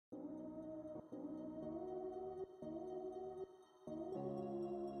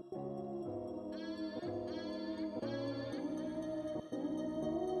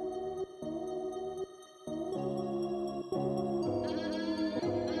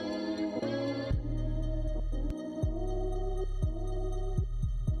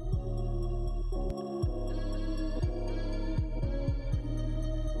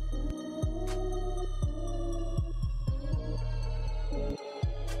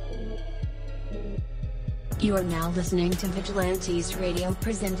You are now listening to Vigilantes Radio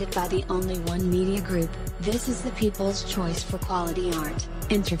presented by the Only One Media Group. This is the people's choice for quality art,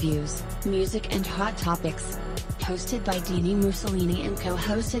 interviews, music and hot topics. Hosted by Dini Mussolini and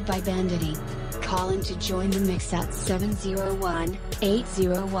co-hosted by Banditti. Call in to join the mix at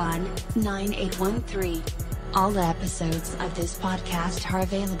 701-801-9813. All episodes of this podcast are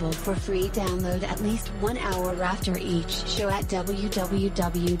available for free download at least 1 hour after each show at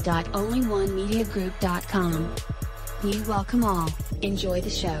www.onlyonemediagroup.com. We welcome all. Enjoy the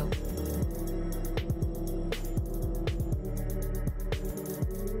show.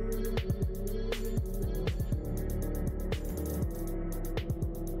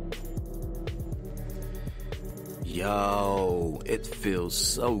 Yo, it feels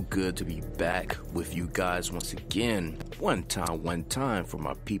so good to be back with you guys once again. One time for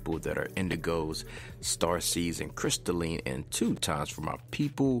my people that are indigos, starseeds, and crystalline, and 2 times for my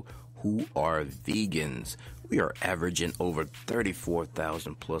people who are vegans. We are averaging over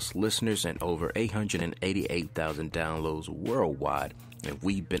 34,000 plus listeners and over 888,000 downloads worldwide. And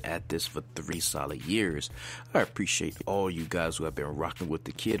we've been at this for 3 solid years. I appreciate all you guys who have been rocking with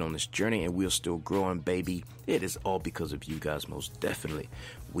the kid on this journey, and we're still growing, baby. It is all because of you guys, most definitely.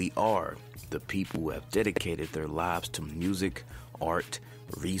 We are the people who have dedicated their lives to music, art,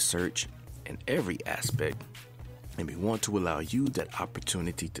 research, and every aspect. And we want to allow you that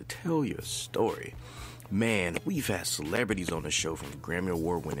opportunity to tell your story. Man, we've had celebrities on the show, from Grammy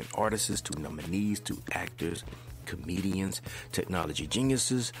Award-winning artists to nominees to actors, comedians, technology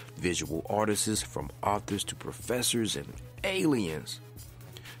geniuses, visual artists, from authors to professors and aliens.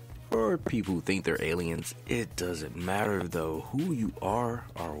 For people who think they're aliens, it doesn't matter though who you are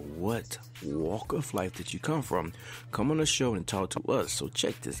or what walk of life that you come from. Come on the show and talk to us. So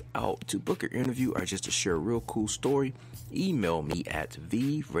check this out. To book an interview or just to share a real cool story, email me at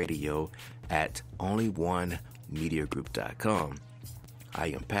vradio@onlyonemediagroup.com. I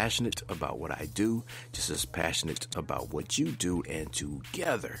am passionate about what I do, just as passionate about what you do, and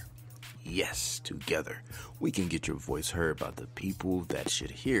together, yes, together, we can get your voice heard by the people that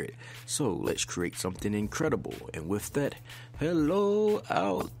should hear it. So let's create something incredible. And with that, hello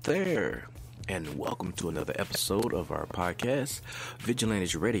out there, and welcome to another episode of our podcast,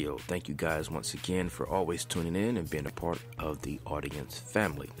 Vigilantes Radio. Thank you guys once again for always tuning in and being a part of the audience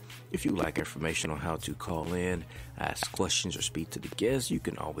family. If you like information on how to call in, ask questions, or speak to the guests, you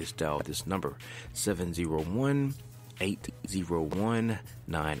can always dial this number,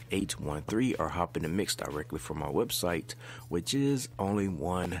 701-801-9813, or hop in the mix directly from our website, which is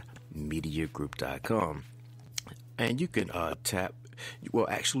onlyonemediagroup.com. And you can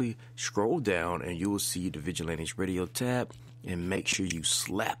scroll down and you will see the Vigilantes Radio tab, and make sure you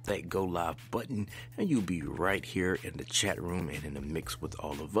slap that go live button, and you'll be right here in the chat room and in the mix with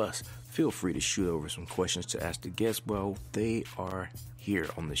all of us. Feel free to shoot over some questions to ask the guests while they are here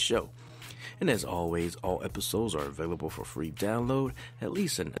on the show. And as always, all episodes are available for free download at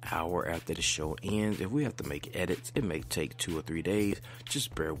least an hour after the show ends. If we have to make edits, it may take 2 or 3 days.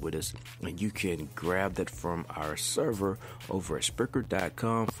 Just bear with us. And you can grab that from our server over at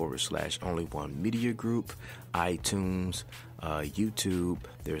Spreaker.com/onlyonemediagroup, iTunes, YouTube.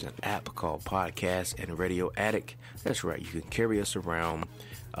 There's an app called Podcast and Radio Addict. That's right. You can carry us around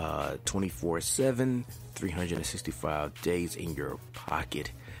 24/7, 365 days in your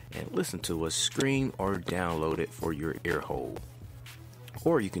pocket, and listen to us, stream or download it for your ear hole.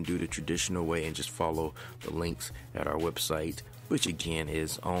 Or you can do the traditional way and just follow the links at our website, which again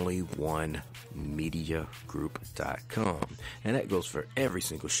is onlyonemediagroup.com. And that goes for every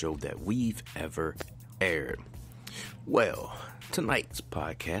single show that we've ever aired. Well, tonight's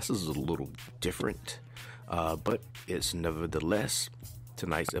podcast is a little different, but it's nevertheless,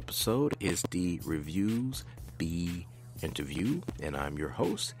 tonight's episode is the ReviewsBee Interview, and I'm your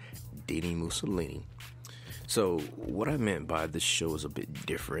host, Dini Mussolini. So what I meant by this show is a bit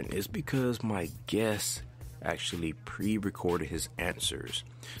different is because my guest actually pre-recorded his answers.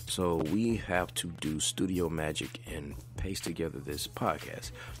 So we have to do studio magic and paste together this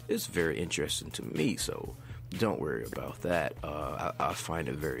podcast. It's very interesting to me, so don't worry about that. I find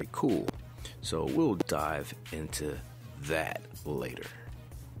it very cool. So we'll dive into that later.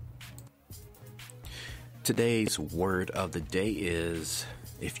 Today's word of the day is,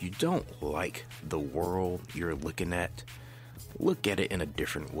 if you don't like the world you're looking at, look at it in a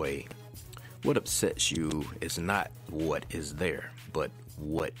different way. What upsets you is not what is there, but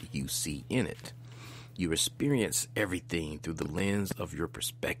what you see in it. You experience everything through the lens of your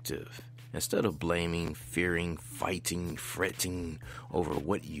perspective. Instead of blaming, fearing, fighting, fretting over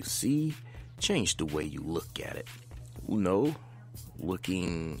what you see, change the way you look at it. No,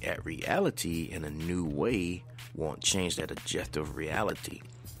 Looking at reality in a new way won't change that objective reality.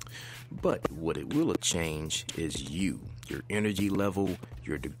 But what it will change is you, your energy level,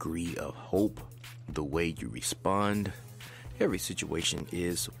 your degree of hope, the way you respond. Every situation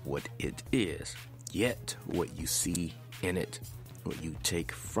is what it is. Yet, what you see in it, what you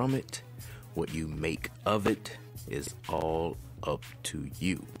take from it, what you make of it is all up to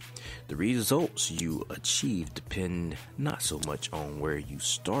you. The results you achieve depend not so much on where you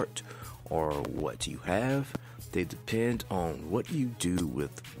start or what you have. They depend on what you do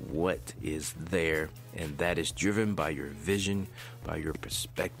with what is there, and that is driven by your vision, by your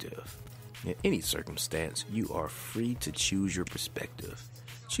perspective. In any circumstance, you are free to choose your perspective.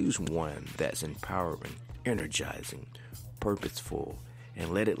 Choose one that's empowering, energizing, purposeful,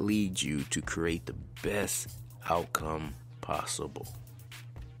 and let it lead you to create the best outcome possible.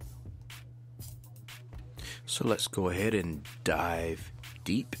 So let's go ahead and dive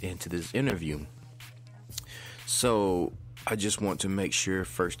deep into this interview. So I just want to make sure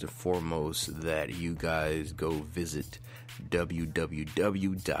first and foremost that you guys go visit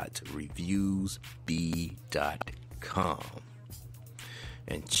www.reviewsbee.com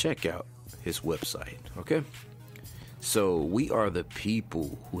and check out his website, okay? So we are the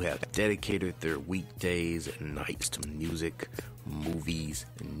people who have dedicated their weekdays and nights to music, movies,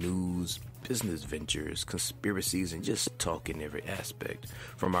 news, business ventures, conspiracies, and just talking every aspect.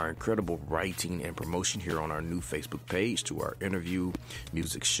 From our incredible writing and promotion here on our new Facebook page to our interview,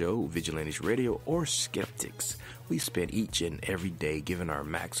 music show, Vigilantes Radio, or Skeptics, we spend each and every day giving our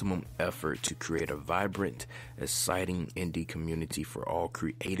maximum effort to create a vibrant, exciting indie community for all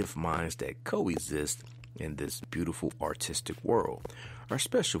creative minds that coexist in this beautiful artistic world. Our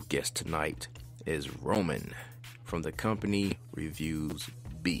special guest tonight is Roman from the company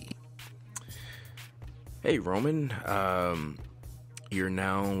ReviewsBee. Hey Roman, you're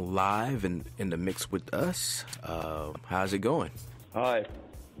now live and in the mix with us. How's it going? Hi,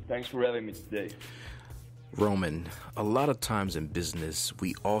 thanks for having me today. Roman, a lot of times in business,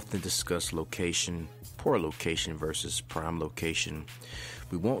 we often discuss location, poor location versus prime location.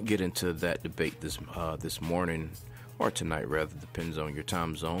 We won't get into that debate this morning, or tonight rather, depends on your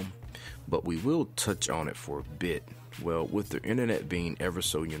time zone, but we will touch on it for a bit. Well, with the internet being ever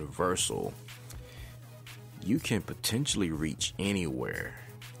so universal, you can potentially reach anywhere.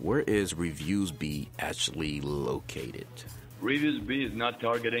 Where is ReviewsBee actually located? ReviewsBee is not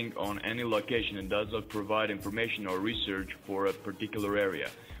targeting on any location and does not provide information or research for a particular area.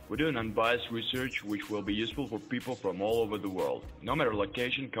 We do an unbiased research which will be useful for people from all over the world. No matter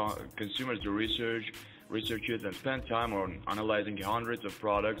location, consumers do research it and spend time on analyzing hundreds of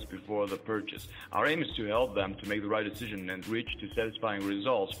products before the purchase. Our aim is to help them to make the right decision and reach to satisfying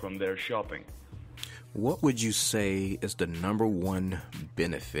results from their shopping. What would you say is the number one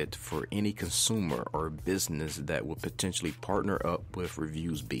benefit for any consumer or business that would potentially partner up with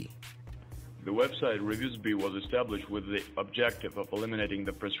ReviewsBee? The website ReviewsBee was established with the objective of eliminating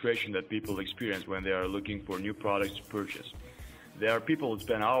the frustration that people experience when they are looking for new products to purchase. There are people who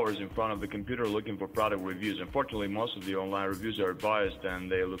spend hours in front of the computer looking for product reviews. Unfortunately, most of the online reviews are biased and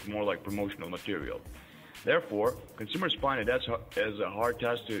they look more like promotional material. Therefore, consumers find it as a hard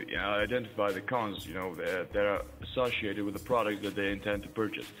task to identify the cons, that are associated with the product that they intend to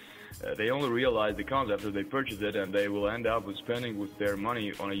purchase. They only realize the cons after they purchase it, and they will end up with spending with their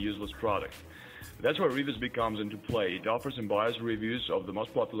money on a useless product. That's where ReviewsBee comes into play. It offers unbiased reviews of the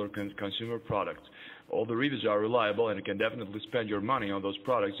most popular consumer products. All the reviews are reliable, and you can definitely spend your money on those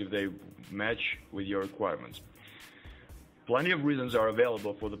products if they match with your requirements. Plenty of reasons are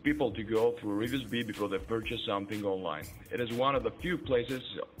available for the people to go through ReviewsBee before they purchase something online. It is one of the few places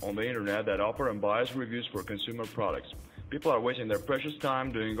on the internet that offer unbiased reviews for consumer products. People are wasting their precious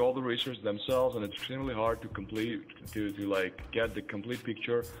time doing all the research themselves, and it's extremely hard to get the complete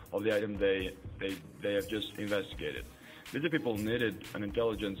picture of the item they have just investigated. Busy people needed an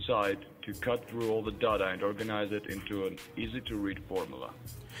intelligent site to cut through all the data and organize it into an easy-to-read formula.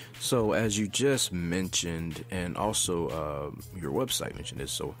 So as you just mentioned, and also your website mentioned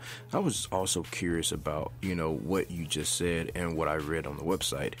this, so I was also curious about, what you just said and what I read on the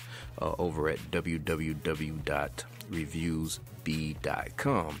website over at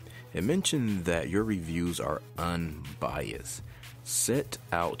www.reviewsbee.com. It mentioned that your reviews are unbiased, set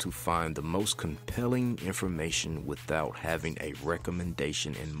out to find the most compelling information without having a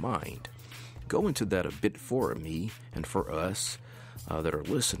recommendation in mind. Go into that a bit for me and for us that are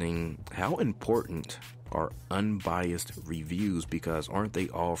listening. How important are unbiased reviews, because aren't they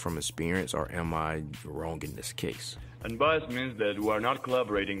all from experience, or am I wrong in this case? Unbiased means that we are not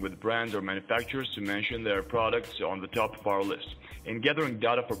collaborating with brands or manufacturers to mention their products on the top of our list. In gathering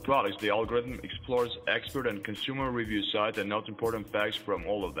data for products, the algorithm explores expert and consumer review sites and notes important facts from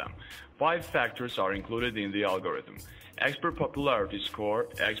all of them. 5 factors are included in the algorithm: expert popularity score,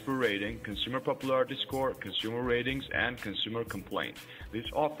 expert rating, consumer popularity score, consumer ratings, and consumer complaints. This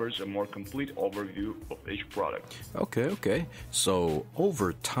offers a more complete overview of each product. Okay. So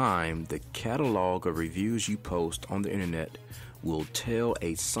over time, the catalog of reviews you post on the internet will tell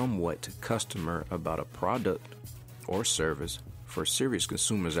a somewhat customer about a product or service for serious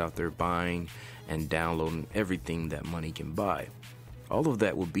consumers out there buying and downloading everything that money can buy. All of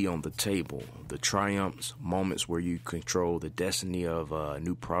that will be on the table. The triumphs, moments where you control the destiny of a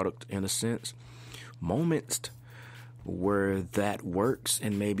new product in a sense, moments where that works,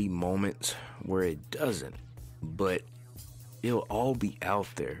 and maybe moments where it doesn't. But it'll all be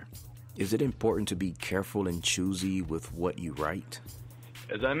out there. Is it important to be careful and choosy with what you write?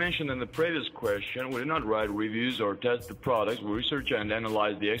 As I mentioned in the previous question, we do not write reviews or test the products. We research and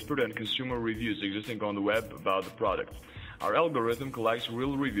analyze the expert and consumer reviews existing on the web about the products. Our algorithm collects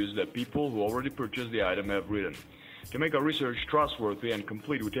real reviews that people who already purchased the item have written. To make our research trustworthy and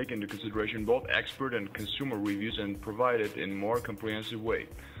complete, we take into consideration both expert and consumer reviews and provide it in a more comprehensive way.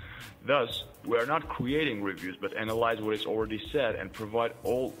 Thus, we are not creating reviews, but analyze what is already said and provide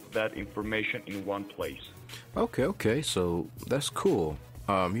all that information in one place. Okay, so that's cool.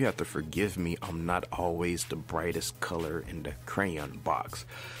 You have to forgive me, I'm not always the brightest color in the crayon box,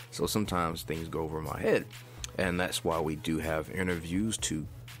 so sometimes things go over my head, and that's why we do have interviews to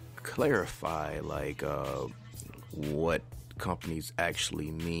clarify what companies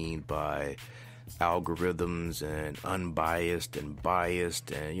actually mean by algorithms and unbiased and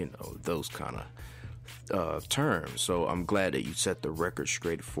biased and those kind of terms. So I'm glad that you set the record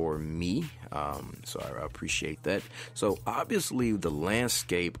straight for me. So I appreciate that. So obviously the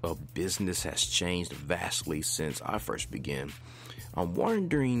landscape of business has changed vastly since I first began. I'm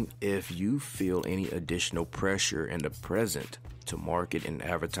wondering if you feel any additional pressure in the present to market and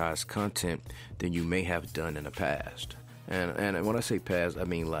advertise content than you may have done in the past. And when I say past, I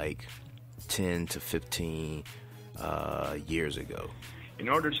mean like 10 to 15 years ago. In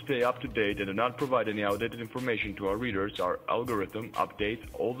order to stay up to date and to not provide any outdated information to our readers, our algorithm updates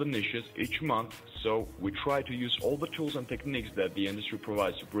all the niches each month, so we try to use all the tools and techniques that the industry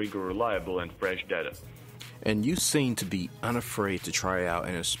provides to bring reliable and fresh data. And you seem to be unafraid to try out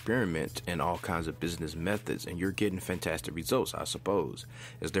and experiment in all kinds of business methods, and you're getting fantastic results, I suppose.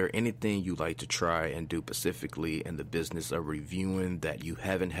 Is there anything you like to try and do specifically in the business of reviewing that you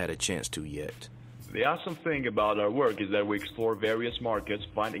haven't had a chance to yet? The awesome thing about our work is that we explore various markets,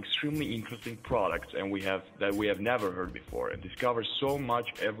 find extremely interesting products and we have never heard before, and discover so much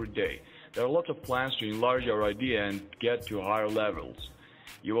every day. There are lots of plans to enlarge our idea and get to higher levels.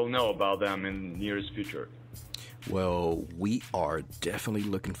 You will know about them in the nearest future. Well, we are definitely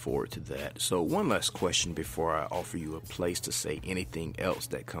looking forward to that. So one last question before I offer you a place to say anything else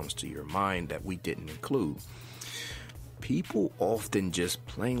that comes to your mind that we didn't include. People often just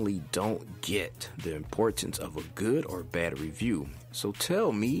plainly don't get the importance of a good or bad review. So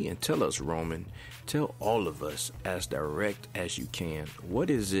tell me and tell us, Roman, tell all of us as direct as you can,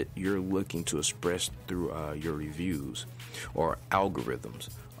 what is it you're looking to express through your reviews or algorithms?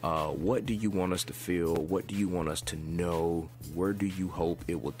 What do you want us to feel? What do you want us to know? Where do you hope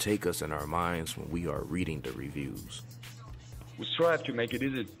it will take us in our minds when we are reading the reviews? We strive to make it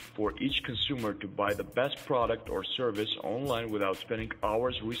easy for each consumer to buy the best product or service online without spending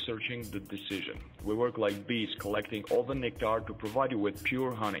hours researching the decision. We work like bees, collecting all the nectar to provide you with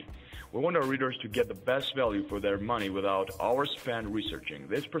pure honey. We want our readers to get the best value for their money without hours spent researching.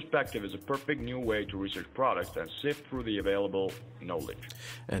 This perspective is a perfect new way to research products and sift through the available knowledge.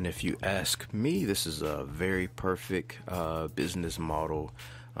 And if you ask me, this is a very perfect business model,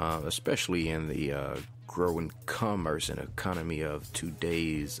 especially in the growing commerce and economy of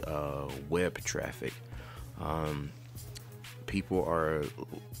today's web traffic. People are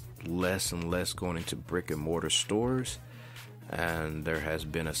less and less going into brick and mortar stores, and there has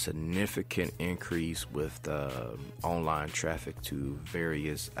been a significant increase with online traffic to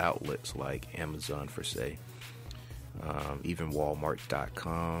various outlets like Amazon, for say, even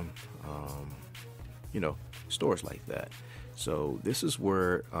Walmart.com, stores like that. So this is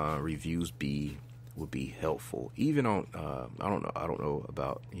where ReviewsBee would be helpful, even on I don't know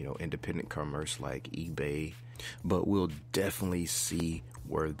about independent commerce like eBay, but we'll definitely see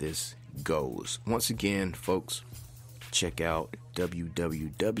where this goes. Once again, folks, check out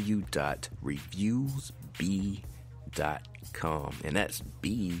www.reviewsbee.com, and that's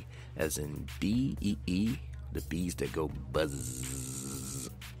B as in BEE, the bees that go buzz.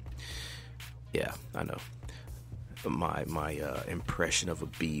 Yeah, I know. My impression of a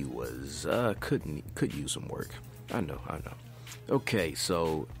bee was could use some work. I know. Okay,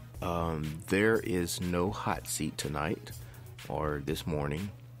 so there is no hot seat tonight or this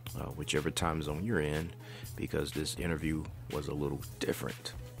morning, whichever time zone you're in, because this interview was a little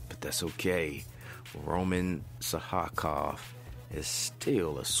different. But that's okay. Roman Sahakov is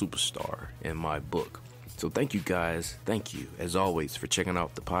still a superstar in my book. So thank you guys. Thank you, as always, for checking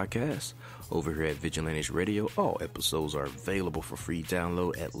out the podcast over here at Vigilantes Radio. All episodes are available for free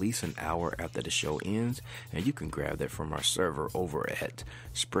download at least an hour after the show ends. And you can grab that from our server over at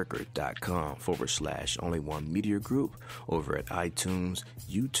Spreaker.com/only1media group, over at iTunes,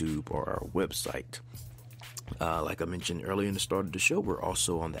 YouTube, or our website. Like I mentioned earlier in the start of the show, we're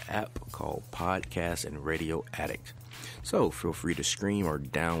also on the app called Podcast and Radio Addict. So feel free to stream or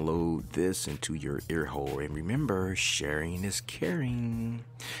download this into your ear hole. And remember, sharing is caring.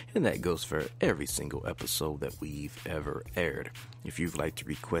 And that goes for every single episode that we've ever aired. If you'd like to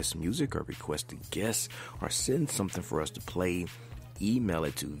request music or request a guest or send something for us to play, email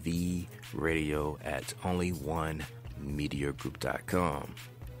it to vradio@only1mediagroup.com.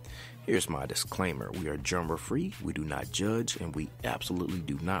 Here's my disclaimer. We are genre free, we do not judge, and we absolutely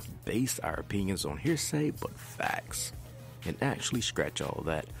do not base our opinions on hearsay, but facts. And actually scratch all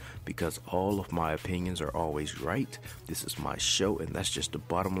that, because all of my opinions are always right. This is my show, and that's just the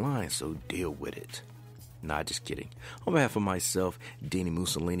bottom line, so deal with it. Nah, just kidding. On behalf of myself, Danny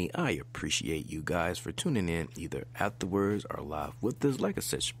Mussolini, I appreciate you guys for tuning in either afterwards or live with us. Like I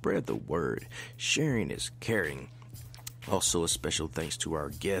said, spread the word. Sharing is caring. Also, a special thanks to our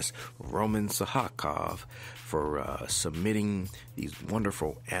guest, Roman Sahakov, for submitting these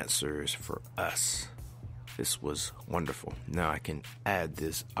wonderful answers for us. This was wonderful. Now I can add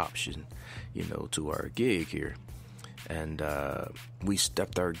this option, to our gig here. And we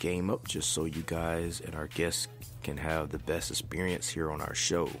stepped our game up just so you guys and our guests can have the best experience here on our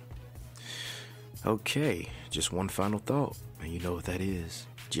show. Okay, just one final thought, and you know what that is.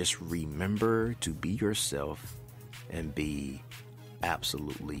 Just remember to be yourself and be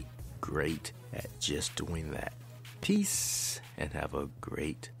absolutely great at just doing that. Peace, and have a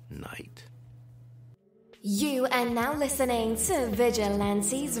great night. You are now listening to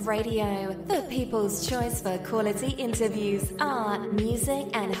Vigilantes Radio, the people's choice for quality interviews, art, music,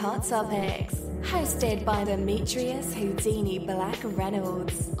 and hot topics. Hosted by Demetrius Houdini Black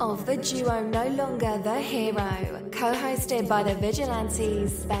Reynolds, of the duo No Longer the Hero. Co-hosted by the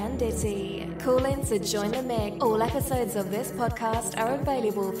Vigilantes Banditti. Call in to join the mix. All episodes of this podcast are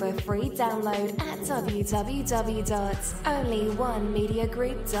available for free download at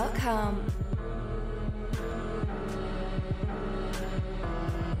www.onlyonemediagroup.com.